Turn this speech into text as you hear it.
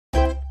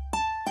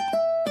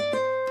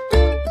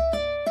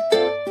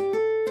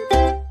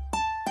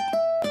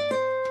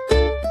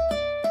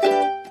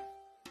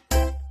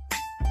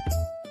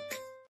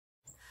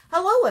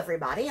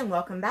everybody, and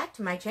welcome back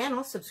to my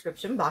channel,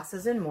 Subscription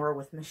Boxes and More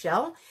with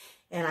Michelle.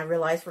 And I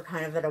realize we're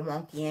kind of at a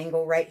wonky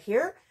angle right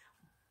here,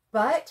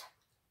 but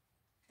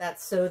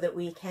that's so that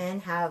we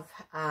can have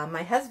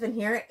my husband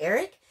here,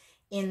 Erik,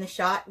 in the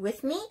shot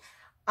with me,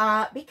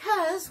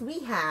 because we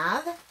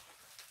have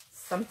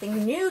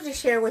something new to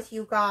share with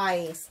you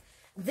guys.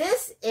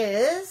 This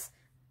is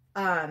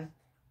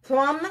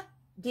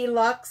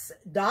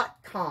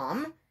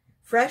plumdeluxe.com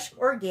fresh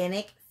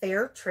organic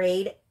fair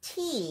trade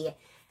tea.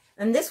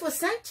 And this was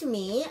sent to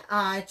me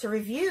to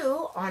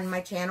review on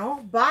my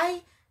channel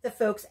by the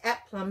folks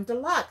at Plum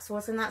Deluxe.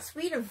 Wasn't that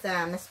sweet of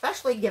them?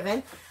 Especially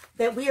given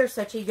that we are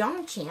such a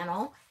young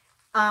channel.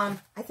 I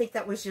think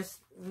that was just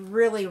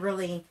really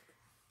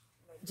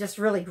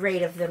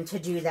great of them to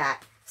do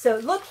that. So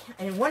look,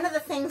 and one of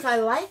the things I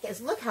like is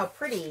look how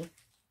pretty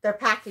their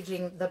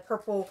packaging, the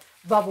purple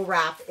bubble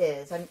wrap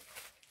is. I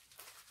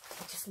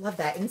just love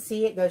that. And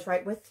see, it goes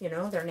right with, you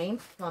know, their name,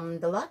 Plum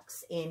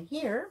Deluxe. And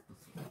here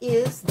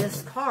is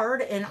this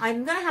card. And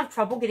I'm going to have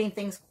trouble getting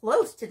things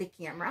close to the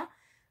camera.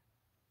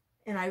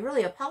 And I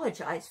really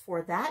apologize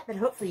for that, but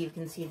hopefully you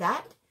can see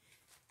that.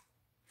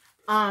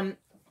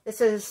 It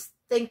says,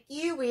 thank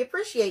you, we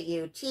appreciate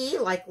you. Tea,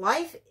 like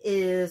life,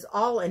 is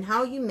all in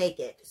how you make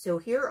it. So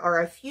here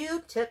are a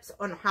few tips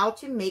on how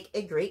to make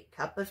a great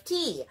cup of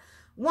tea.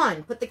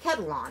 1, put the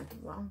kettle on.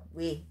 Well,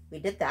 we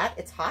did that.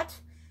 It's hot.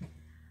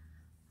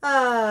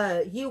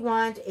 You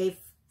want a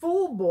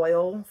full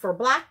boil for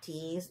black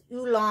teas,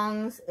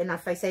 oolongs, and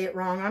if I say it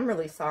wrong, I'm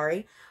really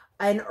sorry,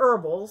 and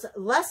herbals,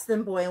 less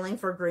than boiling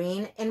for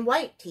green and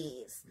white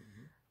teas.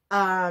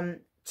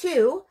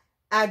 2,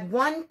 add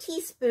 1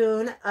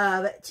 teaspoon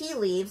of tea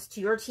leaves to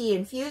your tea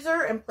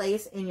infuser and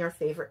place in your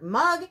favorite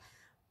mug.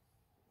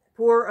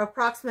 Pour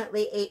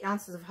approximately 8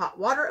 ounces of hot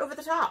water over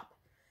the top.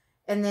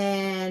 And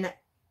then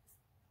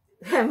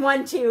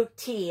 1, 2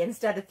 tea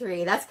instead of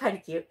 3. That's kind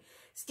of cute.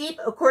 Steep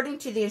according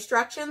to the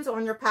instructions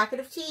on your packet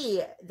of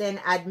tea. Then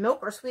add milk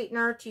or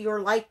sweetener to your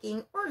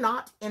liking or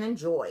not and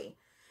enjoy.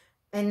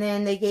 And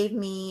then they gave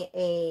me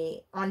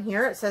on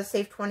here, it says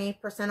save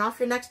 20% off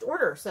your next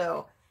order.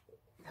 So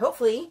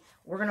hopefully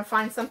we're going to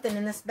find something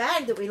in this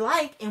bag that we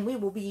like and we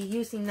will be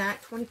using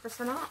that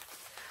 20%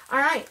 off. All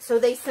right, so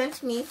they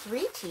sent me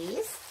 3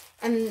 teas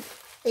and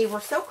they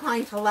were so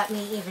kind to let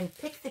me even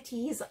pick the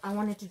teas I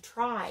wanted to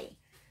try.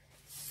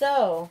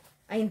 So,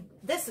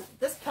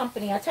 this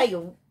company, I tell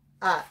you,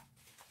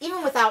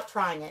 even without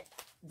trying it,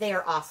 they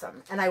are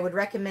awesome. And I would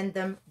recommend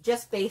them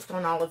just based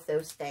on all of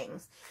those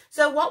things.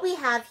 So what we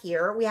have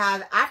here, we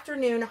have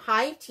afternoon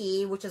high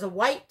tea, which is a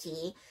white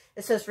tea.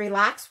 It says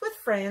relax with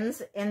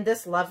friends in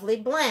this lovely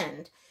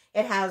blend.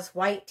 It has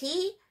white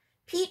tea,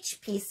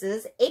 peach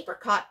pieces,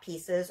 apricot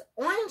pieces,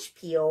 orange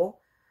peel,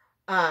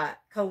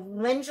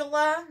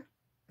 calendula,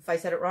 if I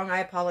said it wrong, I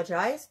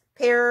apologize,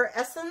 pear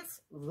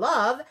essence,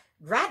 love,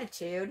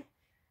 gratitude.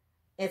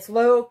 It's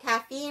low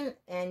caffeine,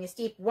 and you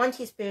steep 1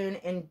 teaspoon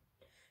in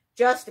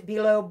just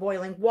below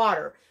boiling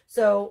water.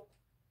 So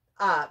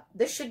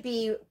this should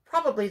be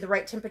probably the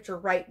right temperature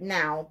right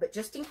now, but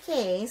just in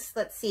case,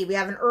 let's see, we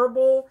have an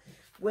herbal,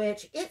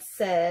 which it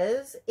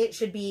says it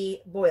should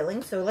be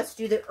boiling. So let's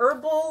do the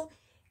herbal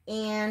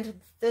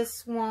and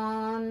this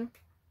one.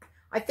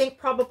 I think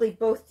probably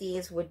both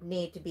these would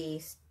need to be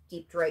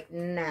steeped right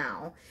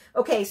now.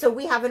 Okay, so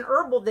we have an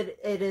herbal that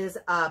it is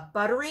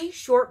Buttery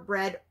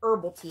Shortbread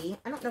herbal tea.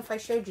 I don't know if I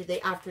showed you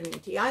the afternoon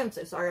tea. I am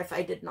so sorry if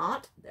I did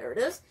not. There it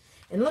is.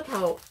 And look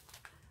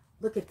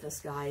at this,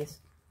 guys.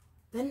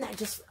 Then that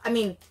just, I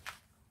mean,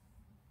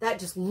 that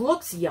just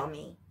looks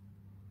yummy.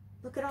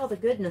 Look at all the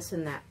goodness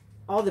in that.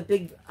 All the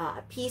big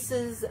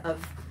pieces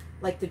of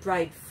like the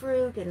dried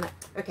fruit and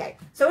okay.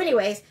 So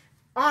anyways,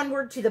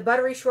 onward to the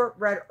Buttery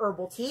Shortbread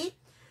herbal tea.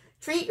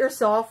 Treat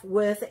yourself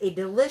with a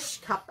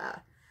delish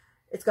cuppa.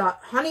 It's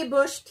got honey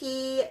bush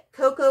tea,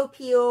 cocoa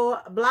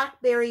peel,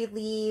 blackberry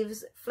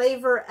leaves,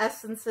 flavor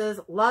essences,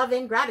 love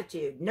and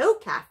gratitude. No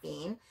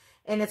caffeine,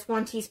 and it's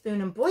 1 teaspoon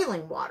in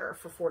boiling water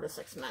for 4 to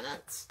 6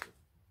 minutes.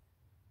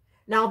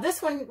 Now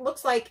this one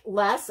looks like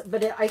less,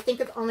 but I think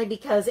it's only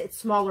because it's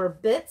smaller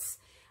bits.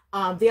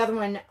 The other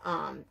one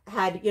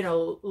had, you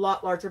know, a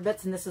lot larger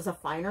bits, and this is a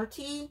finer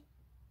tea.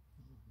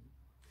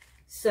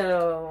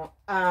 So,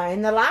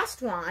 and the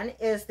last one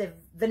is the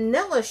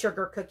vanilla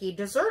sugar cookie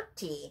dessert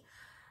tea.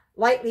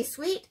 Lightly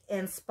sweet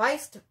and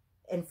spiced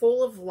and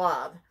full of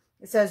love.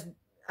 It says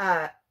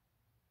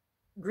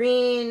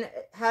green,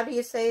 how do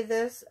you say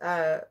this?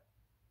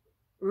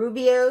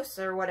 Rubios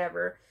or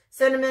whatever.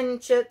 Cinnamon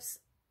chips,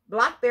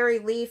 blackberry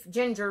leaf,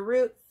 ginger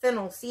root,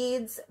 fennel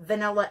seeds,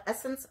 vanilla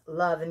essence,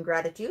 love and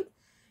gratitude.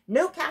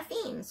 No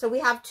caffeine. So we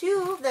have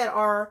 2 that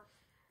are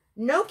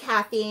no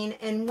caffeine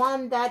and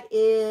 1 that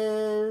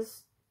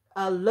is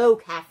low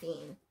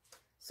caffeine.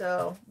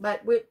 So,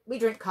 but we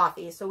drink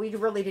coffee, so we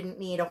really didn't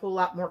need a whole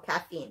lot more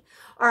caffeine.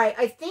 All right,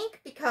 I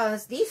think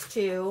because these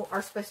 2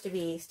 are supposed to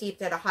be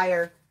steeped at a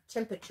higher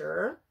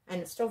temperature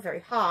and it's still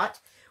very hot,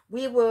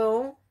 we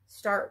will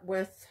start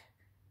with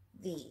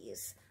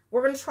these.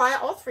 We're going to try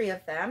all 3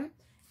 of them.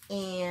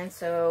 And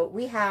so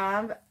we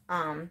have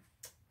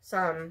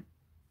some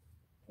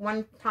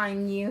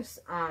one-time use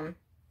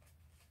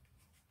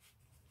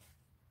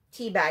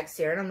tea bags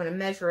here, and I'm going to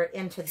measure it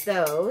into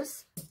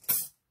those.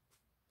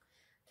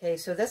 Okay,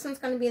 so this one's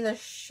going to be the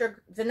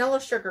vanilla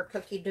sugar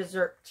cookie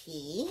dessert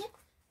tea.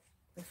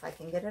 If I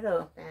can get it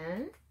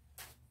open.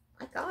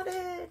 I got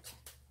it.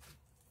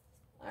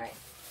 All right.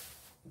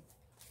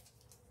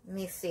 Let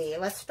me see.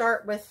 Let's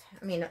start with,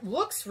 I mean, it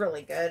looks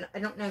really good. I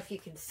don't know if you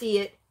can see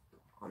it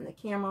on the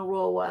camera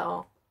real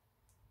well,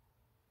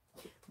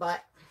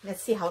 but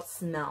let's see how it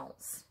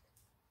smells.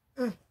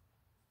 If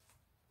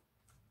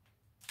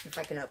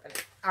I can open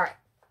it. All right.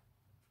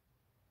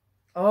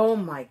 Oh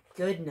my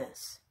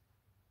goodness.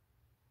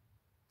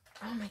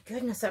 Oh my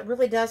goodness, that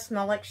really does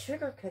smell like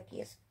sugar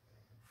cookies.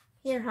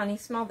 Here, honey,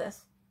 smell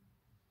this.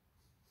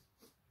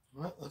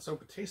 Well, let's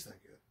hope it tastes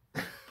that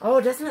good. Oh,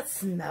 doesn't it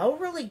smell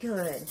really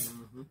good?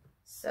 Mm-hmm.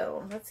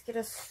 So, let's get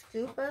a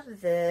scoop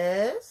of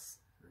this.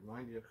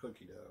 Remind you of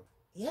cookie dough.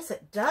 Yes,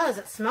 it does.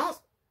 It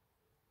smells...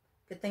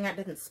 Good thing I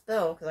didn't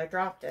spill, because I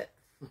dropped it.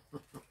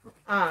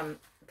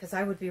 Because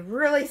I would be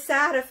really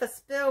sad if I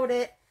spilled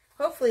it.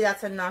 Hopefully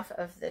that's enough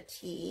of the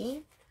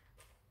tea.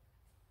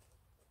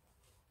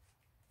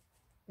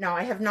 No,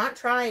 I have not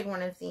tried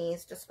one of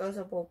these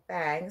disposable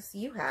bags.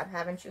 You have,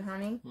 haven't you,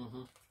 honey?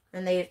 Mm-hmm.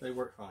 And they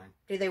work fine.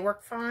 Do they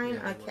work fine?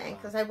 Yeah, okay,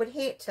 because I would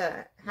hate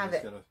to have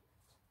it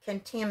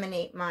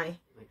contaminate my...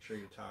 Make sure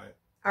you tie it.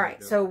 All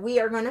right, so we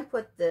are going to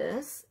put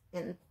this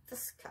in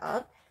this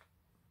cup.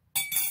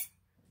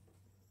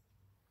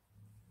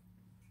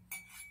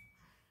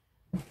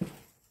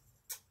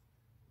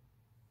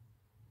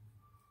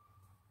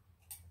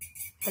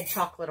 I had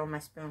chocolate on my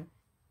spoon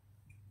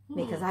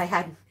because I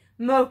had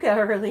mocha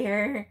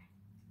earlier.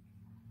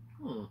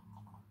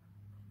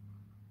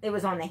 It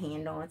was on the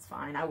handle. It's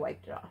fine. I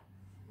wiped it off.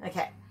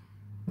 Okay.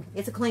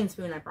 It's a clean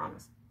spoon, I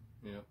promise.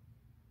 Yeah.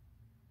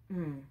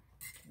 Man.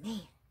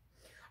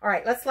 All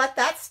right, let's let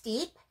that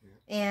steep.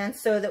 Yeah. And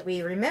so that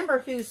we remember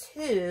who's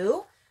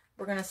who,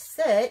 we're going to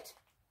sit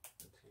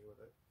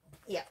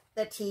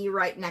the tea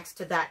right next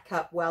to that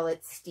cup while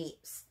it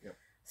steeps. Yep.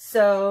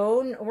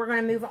 So we're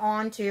going to move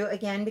on to,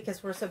 again,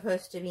 because we're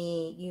supposed to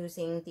be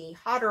using the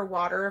hotter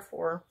water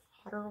for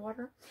hotter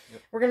water.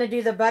 Yep. We're going to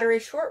do the Buttery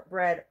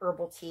Shortbread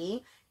herbal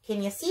tea.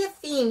 Can you see a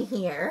theme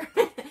here?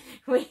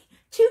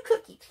 Two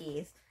cookie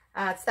teas.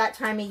 It's that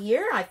time of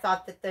year. I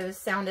thought that those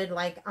sounded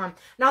like,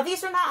 now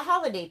these are not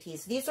holiday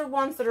teas. These are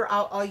ones that are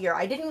out all year.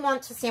 I didn't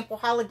want to sample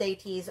holiday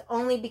teas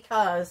only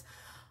because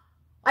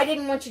I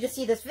didn't want you to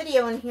see this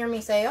video and hear me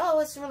say, oh,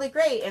 it's really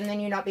great, and then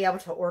you not be able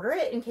to order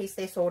it in case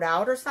they sold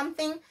out or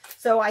something.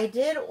 So I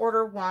did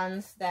order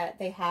ones that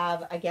they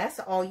have, I guess,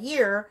 all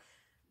year,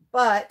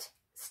 but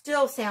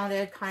still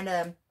sounded kind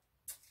of,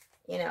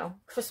 you know,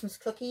 Christmas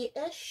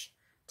cookie-ish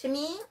to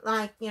me,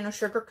 like, you know,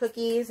 sugar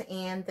cookies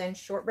and then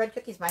shortbread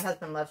cookies. My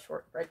husband loves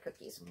shortbread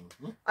cookies.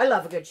 Mm-hmm. I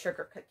love a good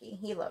sugar cookie.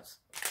 He loves.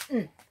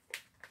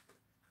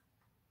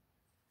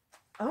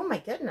 Oh, my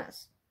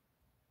goodness.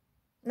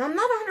 Now, I'm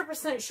not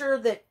 100% sure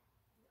that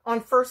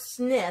on first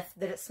sniff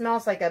that it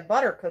smells like a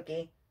butter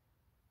cookie,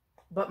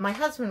 but my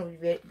husband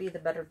would be the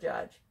better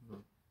judge.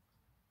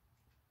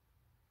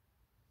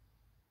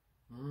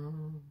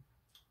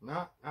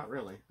 Not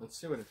really. Let's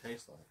see what it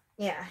tastes like.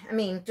 Yeah, I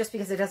mean, just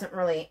because it doesn't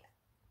really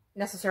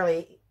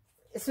necessarily,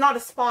 it's not a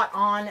spot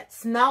on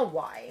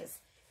smell-wise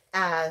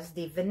as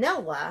the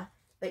vanilla,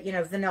 but, you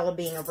know, vanilla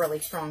being a really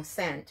strong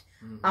scent,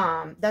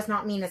 does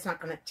not mean it's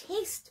not going to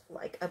taste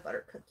like a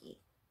butter cookie.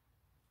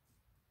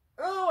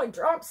 Oh, I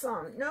dropped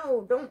some.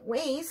 No, don't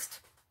waste.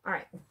 All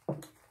right.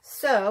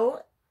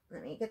 So,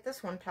 let me get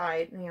this one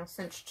tied, you know,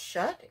 cinched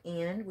shut,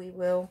 and we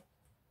will...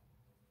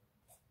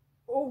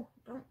 Oh,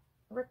 don't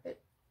rip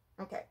it.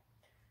 Okay.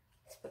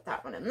 Let's put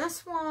that one in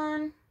this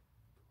one.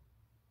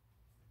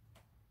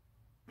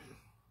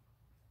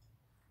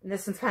 And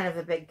this one's kind of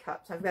a big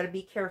cup, so I've got to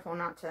be careful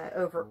not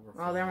to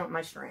well, there went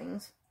my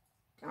strings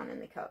down in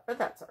the cup, but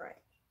that's all right.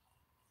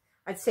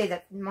 I'd say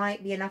that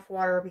might be enough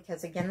water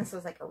because, again, this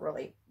is like a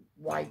really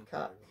wide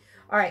cup.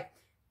 All right,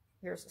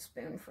 here's a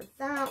spoon for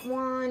that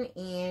one,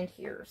 and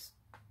here's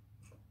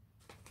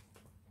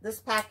this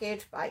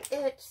package by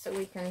It, so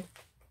we can,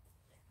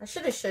 I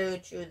should have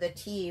showed you the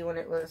tea when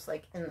it was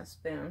like in the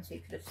spoon, so you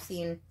could have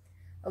seen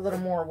a little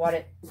more what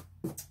it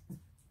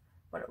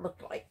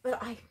looked like, but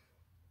I'm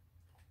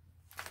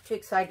too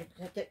excited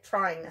to get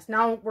trying this.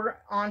 Now we're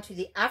on to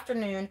the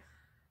afternoon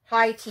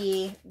high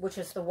tea, which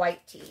is the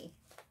white tea.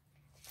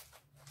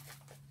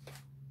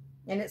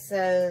 And it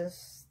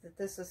says that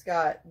this has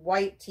got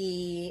white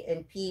tea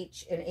and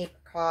peach and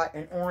apricot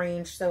and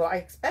orange. So I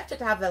expect it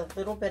to have a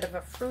little bit of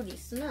a fruity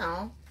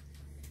smell.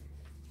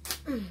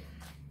 It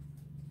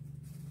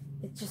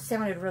just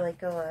sounded really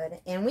good.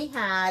 And we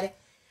had,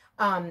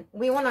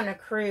 we went on a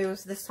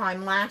cruise this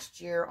time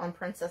last year on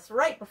Princess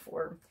right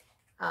before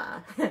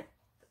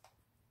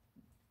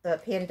the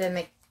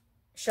pandemic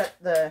shut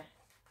the,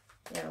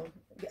 you know,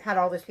 had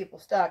all those people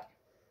stuck.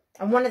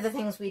 And one of the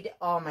things we did,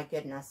 oh my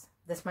goodness,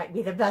 this might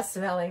be the best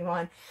smelling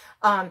one.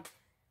 One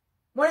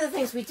of the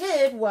things we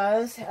did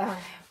was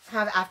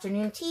have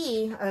afternoon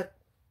tea,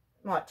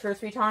 what, 2 or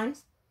 3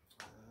 times?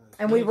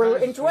 And we were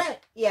enjoying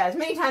it. Yeah, as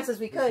many times as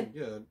we could.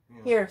 Good.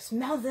 Yeah. Here,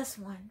 smell this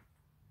one.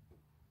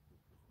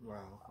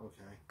 Wow.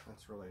 Okay.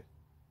 That's really.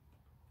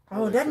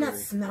 Oh, really doesn't fruity.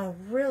 that smell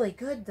really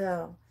good,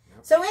 though?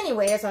 Yep. So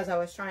anyways, as I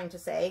was trying to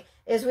say,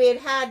 is we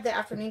had the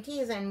afternoon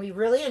teas, and we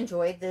really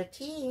enjoyed the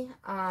tea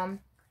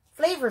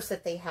flavors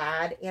that they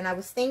had. And I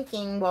was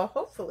thinking, well,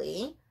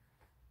 hopefully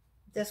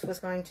this was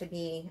going to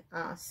be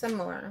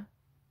similar.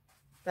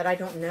 But I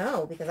don't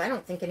know, because I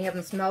don't think any of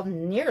them smelled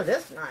near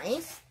this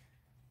nice.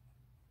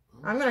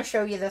 I'm going to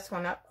show you this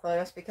one up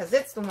close, because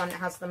it's the one that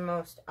has the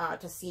most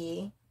to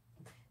see.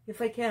 If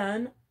I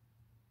can.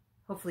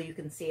 Hopefully you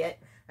can see it.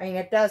 I mean,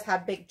 it does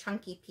have big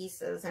chunky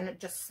pieces, and it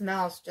just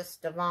smells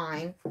just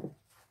divine.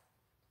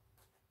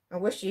 I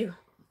wish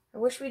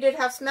we did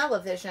have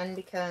smell-o-vision,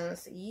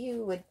 because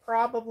you would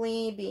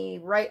probably be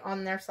right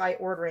on their site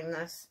ordering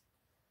this.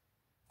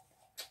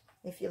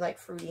 If you like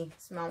fruity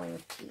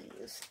smelling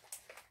teas.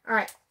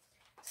 Alright,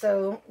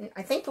 so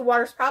I think the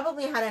water's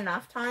probably had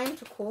enough time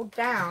to cool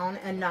down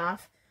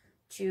enough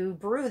to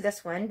brew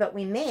this one, but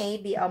we may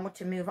be able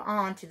to move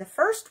on to the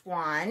first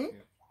one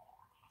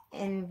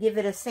and give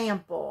it a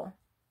sample.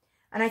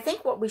 And I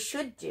think what we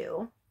should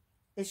do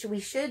is we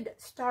should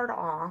start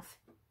off.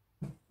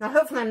 Now,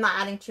 hopefully I'm not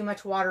adding too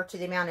much water to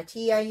the amount of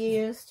tea I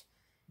used.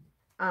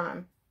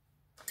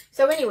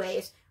 So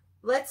anyways,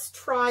 let's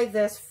try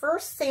this.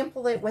 First,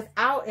 sample it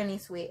without any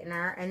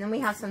sweetener, and then we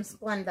have some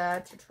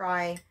Splenda to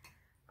try.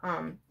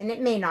 And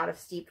it may not have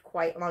steeped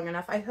quite long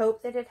enough. I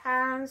hope that it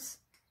has.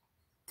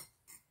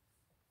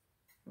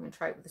 I'm going to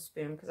try it with a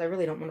spoon, because I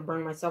really don't want to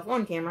burn myself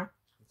on camera.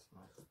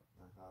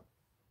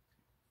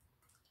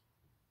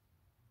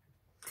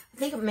 I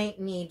think it may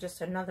need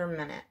just another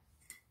minute.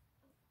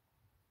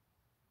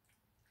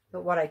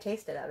 But what I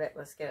tasted of it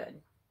was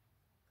good.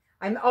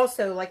 I'm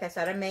also, like I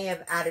said, I may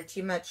have added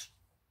too much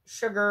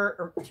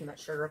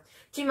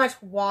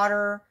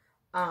water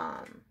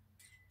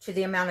to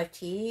the amount of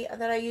tea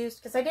that I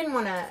used, because I didn't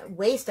want to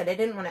waste it. I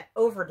didn't want to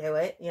overdo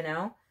it, you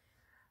know.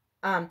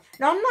 Now,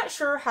 I'm not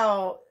sure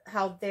how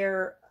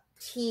their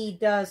tea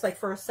does, like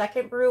for a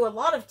second brew. A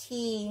lot of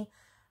tea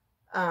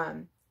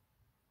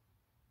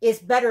is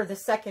better the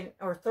second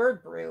or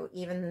third brew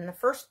even than the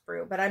first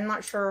brew, but I'm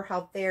not sure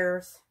how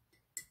theirs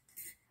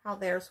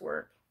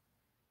work.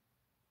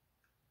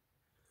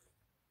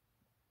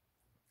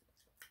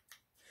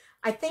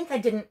 I think I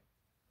got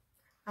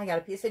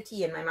a piece of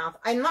tea in my mouth.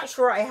 I'm not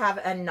sure I have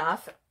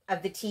enough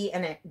of the tea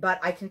in it, but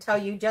I can tell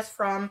you just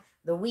from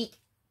the weak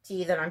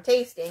tea that I'm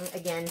tasting,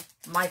 again,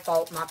 my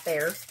fault, not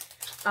theirs,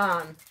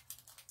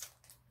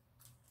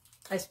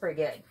 it's pretty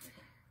good.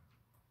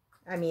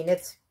 I mean,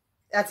 that's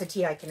a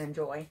tea I can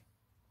enjoy.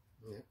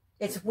 Yeah.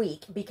 It's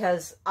weak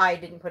because I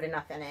didn't put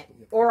enough in it,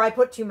 or I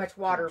put too much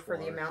water for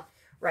the amount.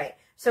 Right.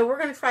 So we're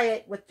going to try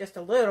it with just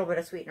a little bit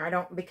of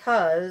sweetener.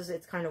 Because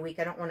it's kind of weak,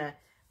 I don't want to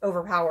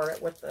overpower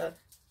it with the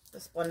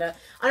Splenda.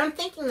 And I'm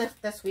thinking that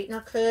the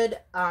sweetener could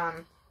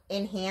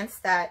enhance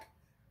that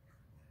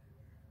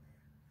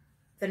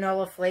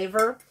vanilla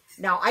flavor.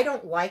 Now, I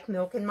don't like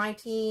milk in my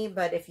tea,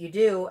 but if you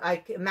do,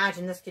 I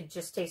imagine this could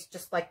just taste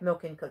just like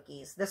milk and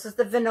cookies. This is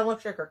the vanilla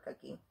sugar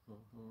cookie.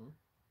 Mm-hmm.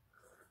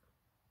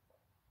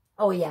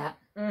 Oh, yeah.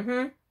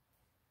 Mm-hmm.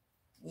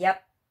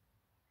 Yep.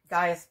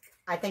 Guys,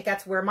 I think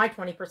that's where my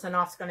 20%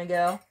 off is going to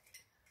go.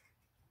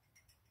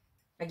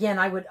 Again,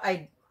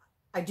 I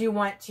do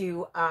want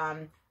to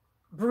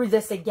brew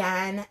this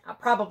again.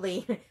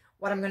 Probably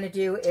what I'm going to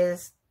do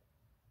is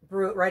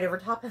brew it right over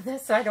top of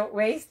this so I don't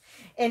waste,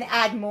 and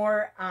add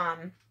more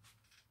of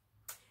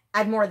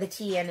the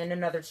tea in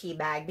another tea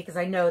bag, because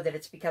I know that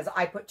it's because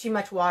I put too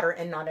much water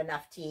and not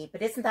enough tea.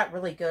 But isn't that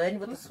really good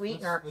with the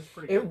sweetener?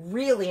 It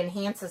really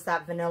enhances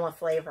that vanilla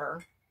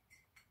flavor.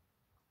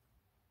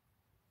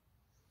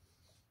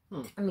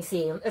 Let me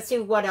see. Let's see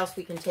what else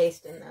we can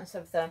taste in this.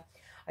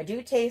 I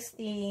taste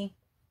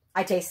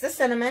the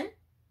cinnamon.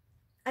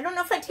 I don't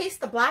know if I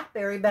taste the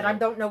blackberry, but I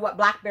don't know what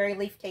blackberry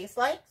leaf tastes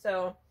like.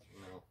 So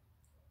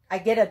I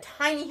get a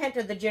tiny hint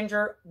of the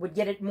ginger. Would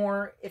get it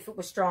more if it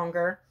was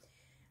stronger.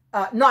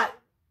 Not,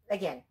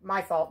 again,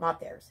 my fault, not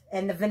theirs.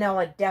 And the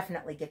vanilla,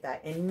 definitely get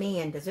that. And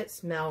man, does it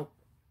smell.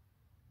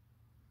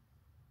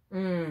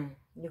 You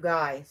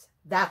guys,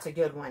 that's a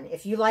good one.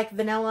 If you like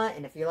vanilla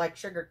and if you like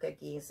sugar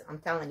cookies, I'm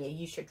telling you,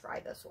 you should try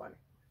this one.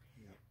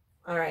 Yeah.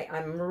 All right,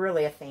 I'm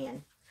really a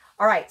fan.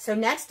 All right, so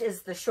next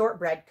is the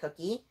shortbread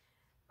cookie,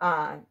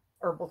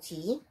 herbal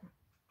tea.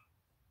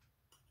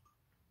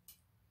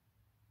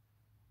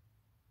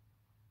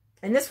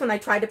 And this one I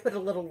tried to put a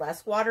little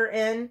less water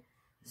in,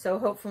 so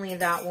hopefully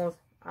that will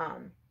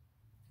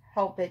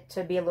help it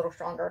to be a little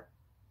stronger.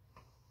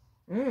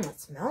 It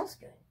smells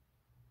good.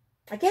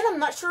 Again, I'm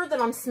not sure that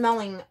I'm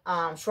smelling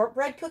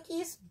shortbread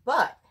cookies,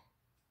 but,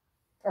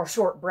 or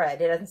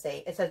shortbread. It doesn't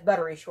say, it says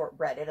buttery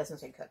shortbread. It doesn't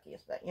say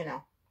cookies, but you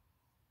know.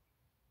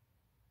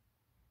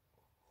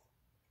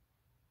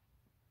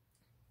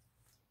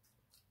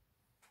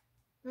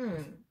 All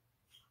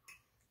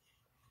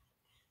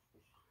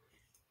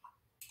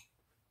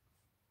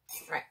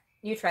right,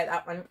 you try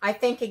that one. I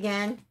think,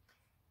 again,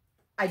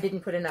 I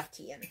didn't put enough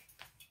tea in.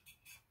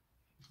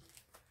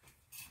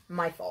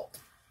 my fault.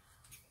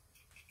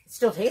 It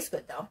still tastes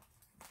good, though.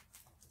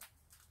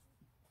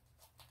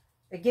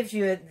 It gives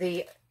you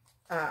the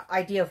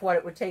idea of what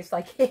it would taste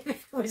like if it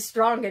was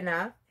strong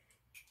enough.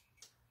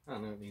 I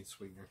know it needs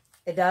sweetener.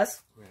 It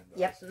does? Yeah, it does.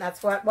 Yep, and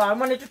that's what, well, I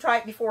wanted to try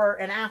it before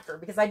and after,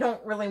 because I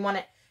don't really want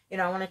it, you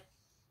know, I want to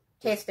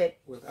taste it.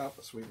 Without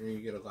the sweetener, you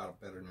get a lot of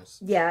bitterness.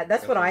 Yeah,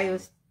 that's what I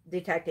was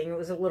detecting. It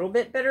was a little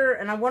bit bitter,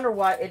 and I wonder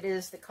what it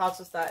is that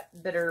causes that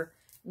bitter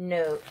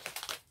note.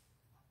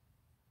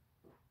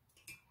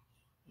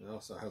 It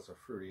also has a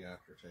fruity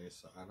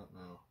aftertaste, so I don't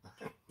know.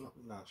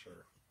 I'm not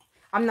sure.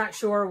 I'm not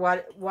sure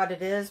what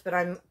it is, but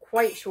I'm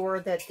quite sure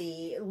that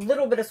the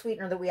little bit of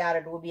sweetener that we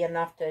added will be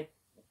enough to,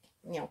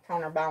 you know,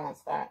 counterbalance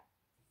that.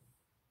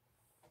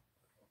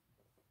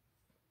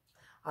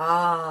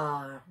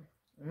 Ah.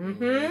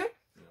 Mm-hmm. Yep.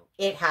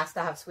 It has to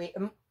have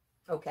sweetener.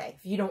 Okay,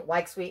 if you don't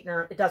like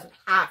sweetener, it doesn't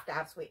have to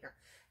have sweetener.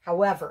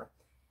 However,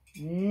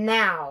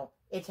 now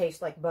it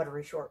tastes like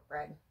buttery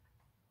shortbread.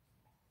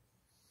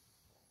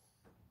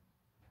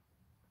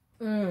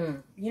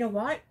 You know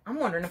what? I'm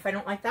wondering if I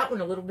don't like that one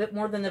a little bit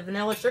more than the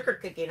vanilla sugar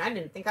cookie, and I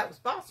didn't think that was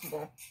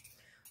possible.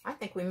 I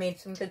think we made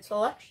some good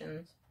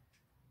selections.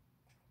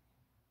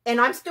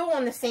 And I'm still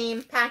on the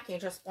same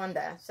package as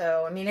Splenda,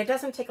 so, I mean, it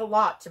doesn't take a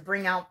lot to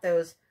bring out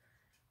those.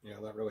 Yeah,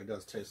 that really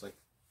does taste like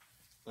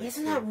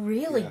Isn't that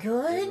really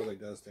good? It really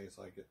does taste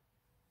like it.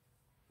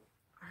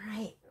 All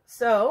right.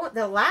 So,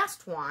 the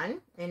last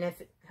one, and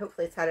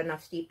hopefully it's had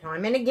enough steep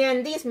time. And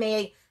again, these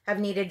may have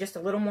needed just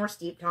a little more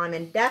steep time,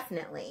 and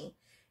definitely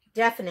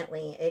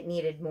it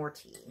needed more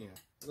tea. Yeah,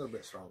 a little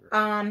bit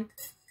stronger.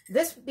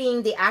 This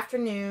being the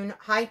afternoon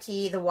high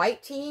tea, the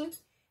white tea.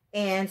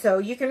 And so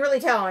you can really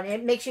tell, and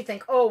it makes you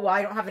think, oh, well,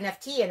 I don't have enough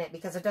tea in it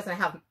because it doesn't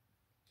have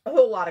a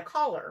whole lot of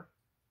color.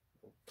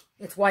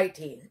 It's white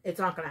tea. It's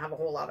not going to have a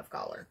whole lot of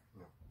color.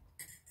 No.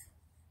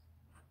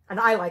 And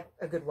I like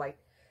a good white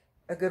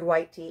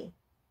tea.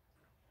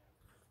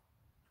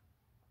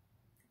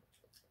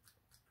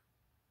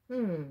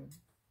 You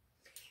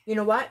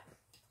know what?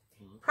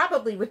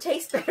 Probably would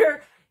taste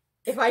better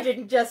if I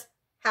didn't just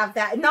have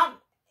that.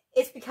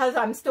 It's because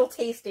I'm still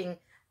tasting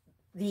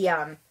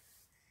the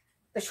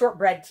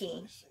shortbread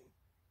tea.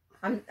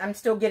 I'm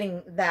still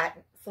getting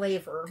that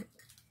flavor.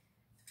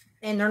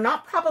 And they're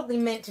not probably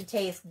meant to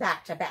taste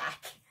back to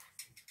back.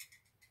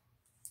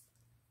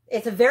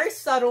 It's a very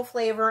subtle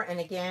flavor, and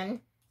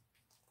again,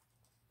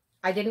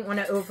 I didn't want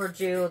to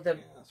overdo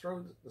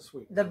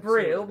the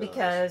brew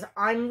because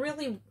I'm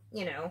really,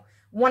 you know,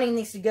 wanting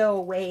these to go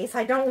a ways.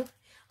 I don't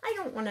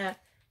want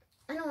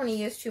to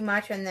use too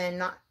much and then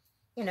not,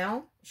 you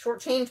know,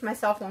 shortchange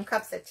myself on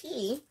cups of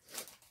tea.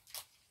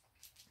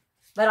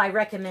 But I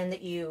recommend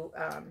that you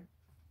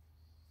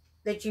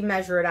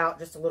measure it out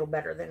just a little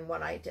better than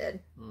what I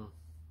did.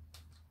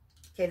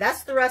 Okay,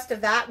 that's the rest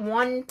of that.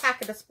 One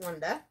packet of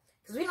Splenda,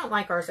 because we don't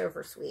like ours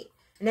over sweet.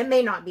 And it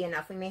may not be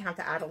enough. We may have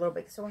to add a little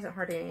bit because there wasn't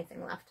hardly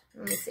anything left.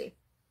 Let me see.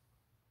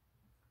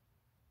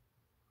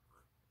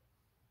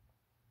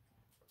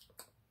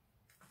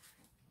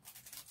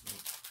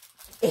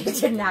 It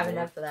didn't have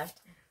enough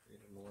left.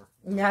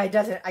 No, it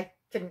doesn't. I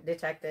couldn't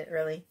detect it,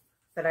 really.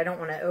 But I don't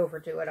want to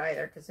overdo it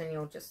either, because then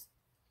you'll just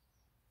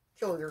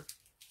kill your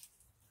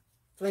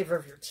flavor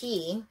of your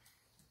tea.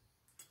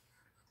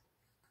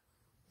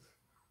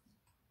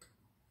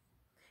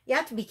 You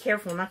have to be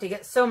careful not to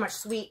get so much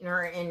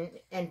sweetener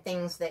and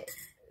things that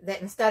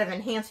instead of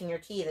enhancing your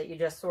tea, that you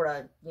just sort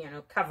of, you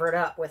know, cover it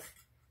up with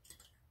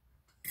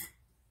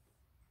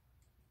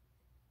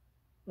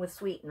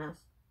sweetness.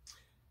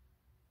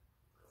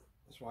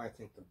 That's why I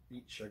think the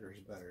beet sugar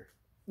is better.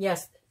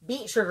 Yes,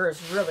 beet sugar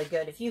is really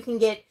good. If you can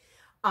get,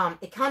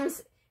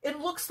 it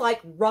looks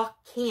like rock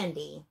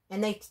candy,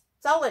 and they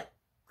sell it,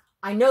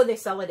 I know they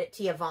sell it at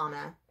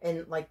Tijuana,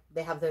 and like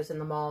they have those in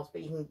the malls,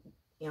 but you can,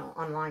 you know,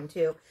 online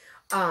too.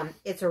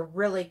 It's a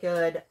really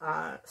good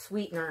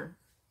sweetener,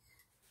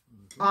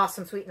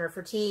 awesome sweetener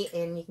for tea,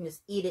 and you can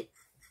just eat it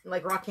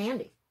like rock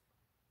candy.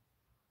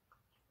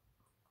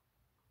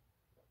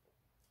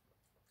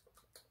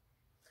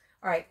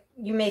 All right,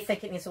 you may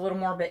think it needs a little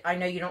more, but I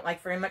know you don't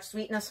like very much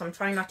sweetness, so I'm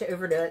trying not to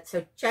overdo it.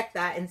 So check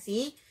that and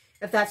see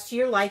if that's to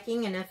your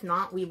liking, and if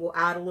not, we will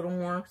add a little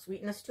more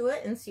sweetness to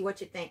it and see what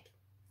you think.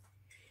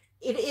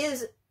 It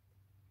is,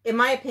 in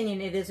my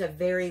opinion, it is a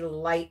very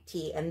light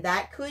tea, and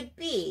that could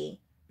be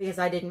because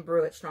I didn't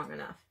brew it strong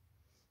enough.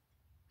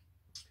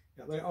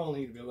 Yeah, they all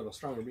need to be a little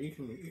stronger, but you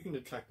can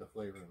detect the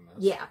flavor in this.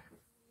 Yeah.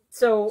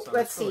 So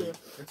let's see.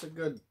 It's a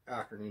good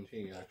afternoon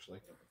tea,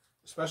 actually.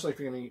 Especially if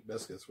you're going to eat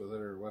biscuits with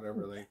it or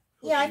whatever they...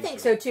 Yeah, I think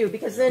so too,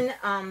 because then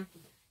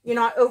you're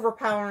not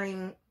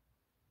overpowering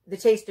the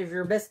taste of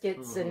your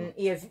biscuits, and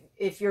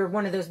if you're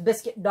one of those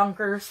biscuit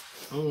dunkers,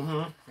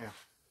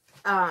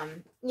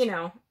 you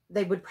know,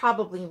 they would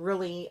probably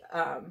really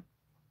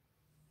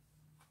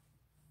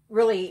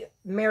really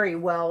marry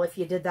well if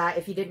you did that,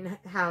 if you didn't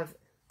have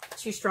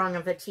too strong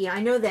of a tea. I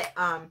know that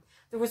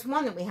there was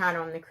one that we had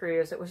on the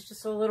cruise. It was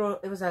just a little,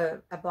 it was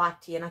a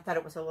black tea, and I thought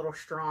it was a little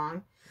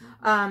strong.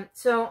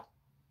 So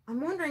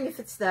I'm wondering if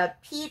it's the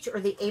peach or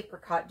the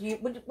apricot.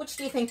 Which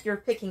do you think you're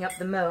picking up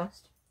the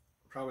most?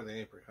 Probably the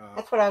apricot.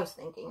 That's what I was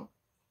thinking.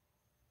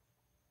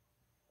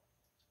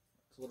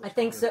 I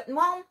think so.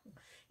 Well,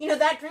 you know,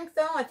 that drink,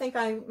 though, I think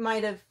I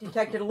might have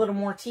detected a little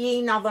more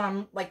tea now that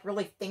I'm, like,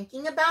 really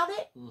thinking about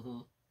it. Mm-hmm.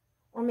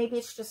 Or maybe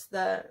it's just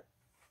the,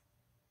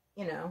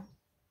 you know,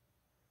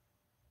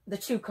 the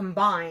two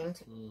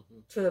combined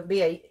to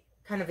be a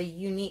kind of a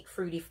unique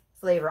fruity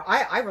flavor.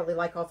 I really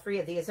like all three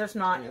of these. There's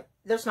not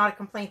a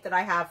complaint that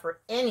I have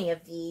for any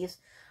of these.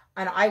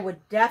 And I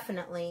would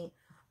definitely,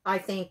 I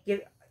think,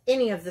 give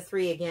any of the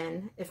three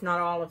again, if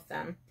not all of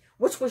them.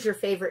 Which was your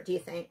favorite, do you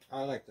think?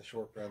 I like the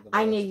shortbread the best.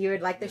 I knew you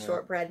would like the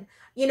shortbread.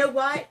 You know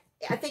what?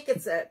 I think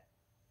it's a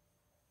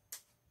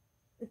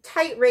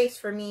tight race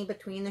for me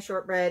between the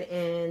shortbread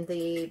and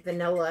the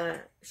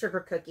vanilla sugar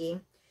cookie.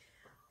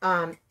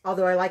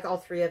 Although I like all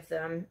three of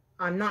them.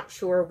 I'm not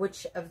sure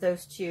which of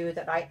those two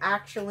that I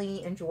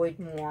actually enjoyed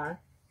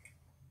more.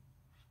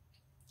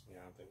 Yeah,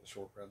 I think the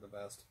shortbread the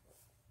best.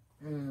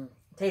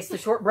 Taste the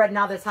shortbread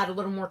now that's had a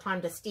little more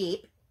time to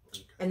steep.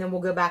 Okay. And then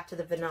we'll go back to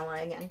the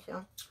vanilla again,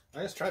 too.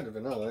 I just tried the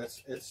vanilla.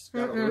 It's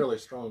got a really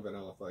strong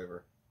vanilla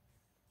flavor.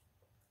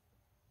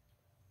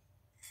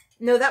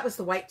 No, that was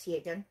the white tea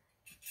again.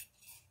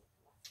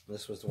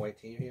 This was the white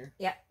tea here?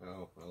 Yeah.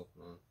 Oh, well,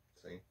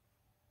 see.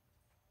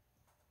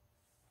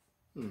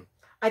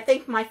 I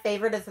think my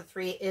favorite of the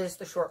three is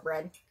the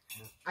shortbread.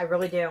 I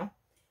really do.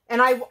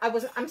 And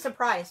I'm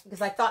surprised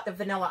because I thought the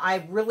vanilla,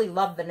 I really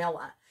love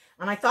vanilla.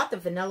 And I thought the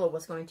vanilla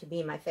was going to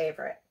be my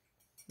favorite.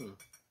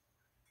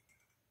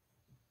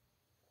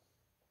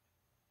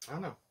 I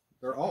don't know.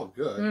 They're all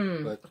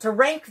good. But to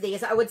rank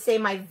these, I would say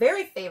my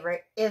very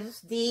favorite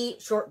is the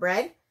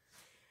shortbread,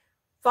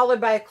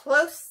 followed by a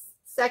close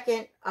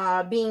second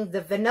being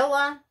the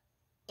vanilla,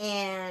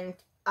 and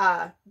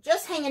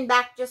just hanging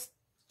back just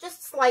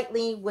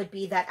slightly would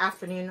be that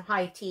afternoon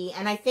high tea.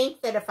 And I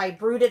think that if I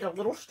brewed it a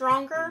little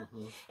stronger,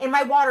 and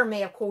my water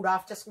may have cooled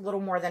off just a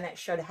little more than it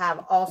should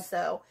have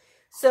also.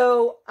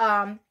 So,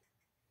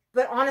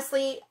 but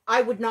honestly,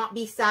 I would not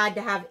be sad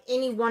to have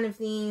any one of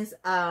these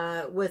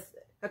with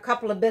a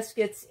couple of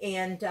biscuits,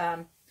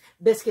 and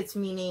biscuits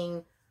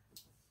meaning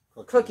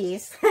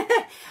cookies.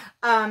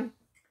 I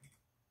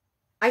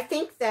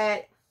think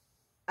that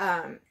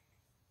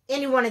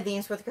any one of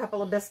these with a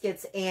couple of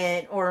biscuits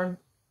or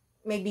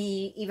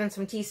maybe even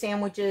some tea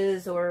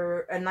sandwiches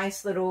or a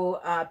nice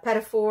little petit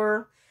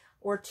four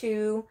or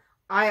two,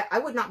 I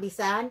would not be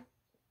sad.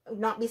 I would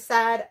not be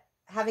sad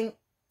having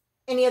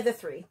any of the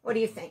three. What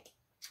do you think?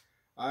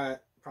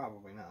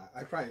 Probably not.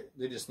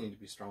 They just need to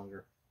be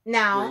stronger.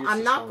 Now,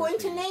 I'm not going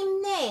to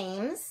name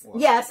names.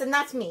 What? Yes, and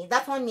that's me.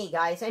 That's on me,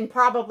 guys. And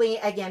probably,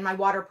 again, my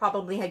water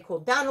probably had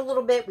cooled down a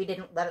little bit. We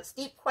didn't let it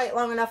steep quite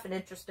long enough in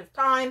interest of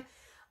time.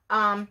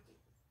 I'm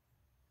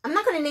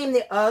not going to name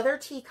the other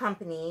tea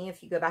company.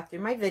 If you go back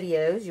through my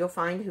videos, you'll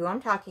find who I'm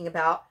talking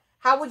about.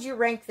 How would you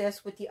rank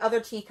this with the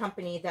other tea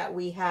company that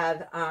we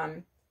have?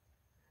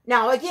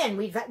 Now, again,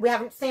 we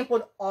haven't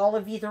sampled all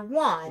of either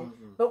one.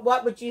 But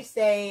what would you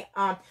say?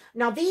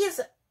 Now, these...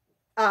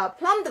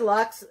 Plum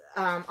Deluxe,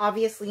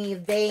 obviously,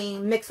 they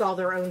mix all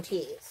their own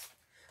teas.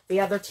 The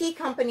other tea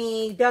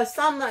company does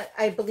some,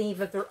 I believe,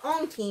 of their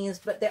own teas,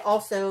 but they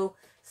also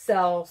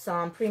sell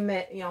some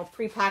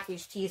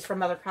pre-packaged teas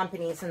from other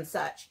companies and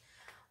such.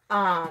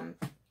 So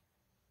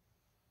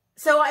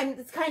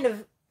it's kind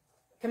of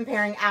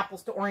comparing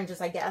apples to oranges,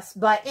 I guess.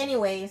 But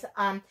anyways,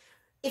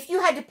 if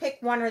you had to pick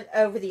one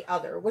over the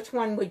other, which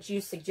one would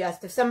you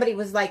suggest? If somebody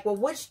was like, well,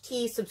 which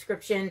tea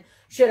subscription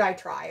should I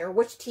try? Or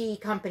which tea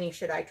company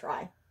should I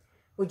try?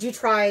 Would you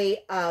try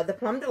the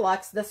Plum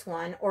Deluxe, this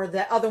one, or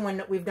the other one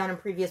that we've done in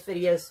previous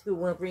videos who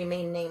will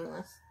remain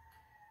nameless?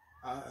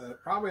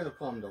 Probably the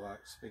Plum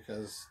Deluxe,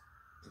 because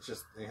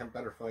they have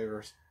better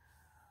flavors.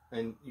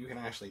 And you can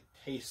actually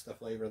taste the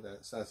flavor that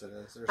it says it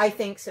is. I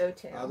think so,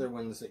 too. Other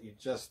ones that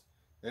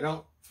they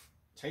don't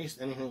taste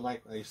anything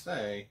like they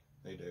say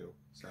they do.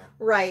 So.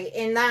 Right,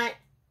 and that,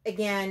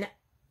 again,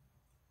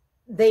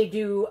 they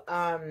do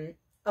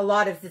a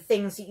lot of the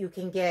things that you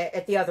can get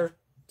at the other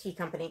tea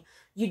company.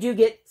 You do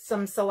get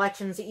some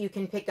selections that you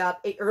can pick up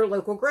at your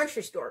local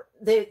grocery store.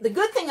 The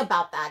good thing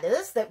about that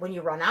is that when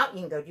you run out, you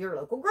can go to your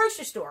local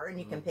grocery store and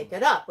you can pick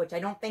it up, which I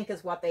don't think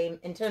is what they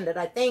intended.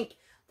 I think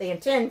they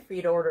intend for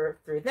you to order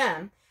through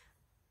them.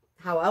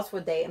 How else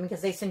would they? I mean,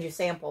 because they send you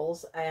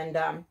samples. And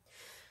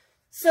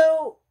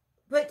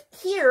but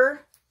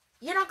here...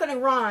 You're not going to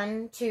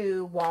run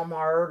to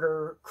Walmart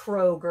or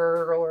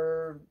Kroger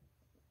or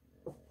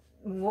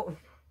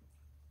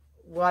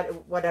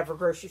whatever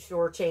grocery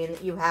store chain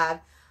that you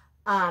have.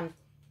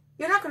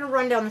 You're not going to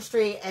run down the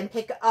street and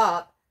pick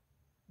up,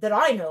 that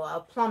I know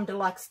of, Plum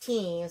Deluxe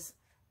teas,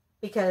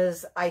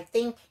 because I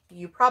think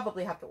you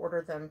probably have to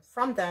order them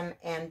from them,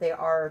 and they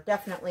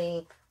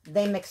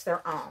mix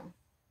their own.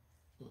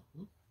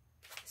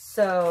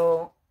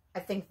 So I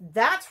think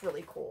that's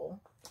really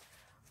cool.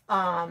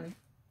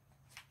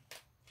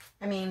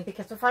 I mean,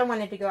 because if I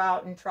wanted to go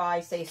out and try,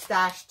 say,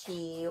 Stash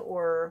Tea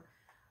or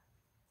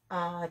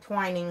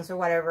Twinings or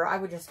whatever, I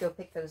would just go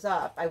pick those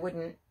up. I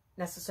wouldn't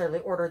necessarily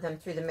order them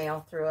through the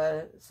mail through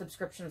a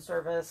subscription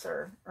service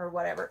or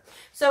whatever.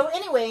 So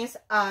anyways,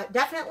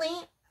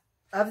 definitely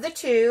of the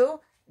two,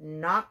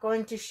 not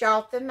going to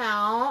shout them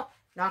out,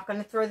 not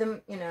going to throw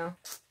them, you know,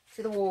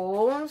 to the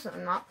wolves.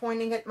 I'm not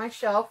pointing at my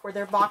shelf where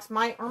their box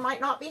might or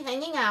might not be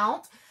hanging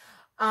out.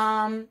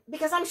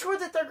 Because I'm sure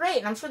that they're great,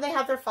 and I'm sure they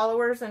have their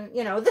followers, and,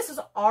 you know, this is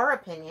our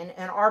opinion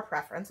and our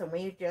preference, and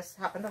we just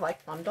happen to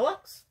like Plum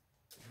Deluxe.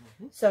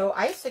 So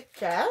I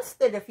suggest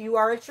that if you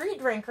are a tea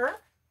drinker,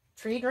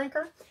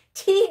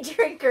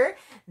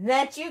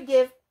 that you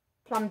give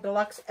Plum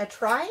Deluxe a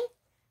try.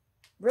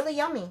 Really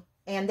yummy.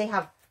 And they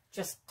have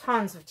just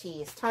tons of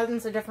teas,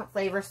 tons of different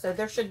flavors, so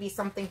there should be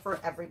something for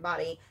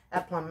everybody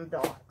at Plum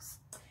Deluxe.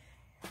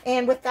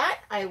 And with that,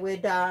 I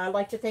would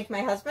like to thank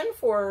my husband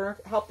for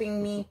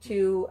helping me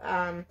to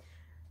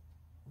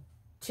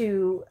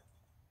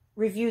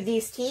review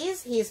these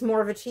teas. He's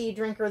more of a tea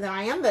drinker than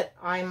I am, but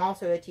I'm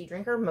also a tea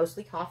drinker,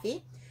 mostly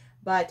coffee.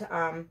 But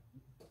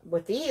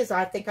with these,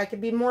 I think I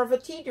could be more of a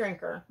tea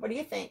drinker. What do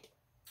you think?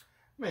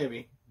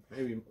 Maybe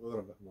a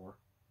little bit more.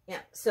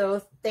 Yeah,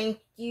 so thank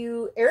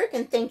you, Eric,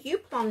 and thank you,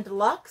 Plum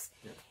Deluxe.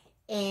 Yeah.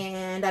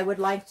 And I would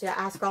like to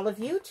ask all of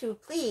you to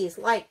please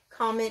like,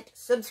 comment,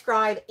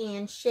 subscribe,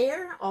 and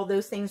share. All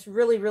those things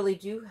really, really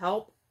do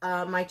help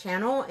my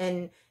channel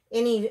and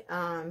any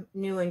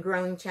new and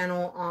growing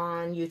channel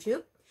on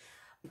YouTube.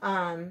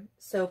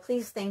 So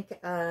please think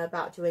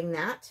about doing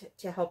that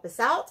to help us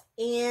out.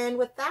 And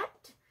with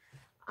that,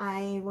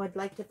 I would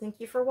like to thank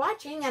you for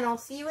watching, and I'll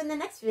see you in the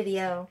next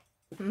video.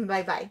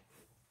 Bye-bye.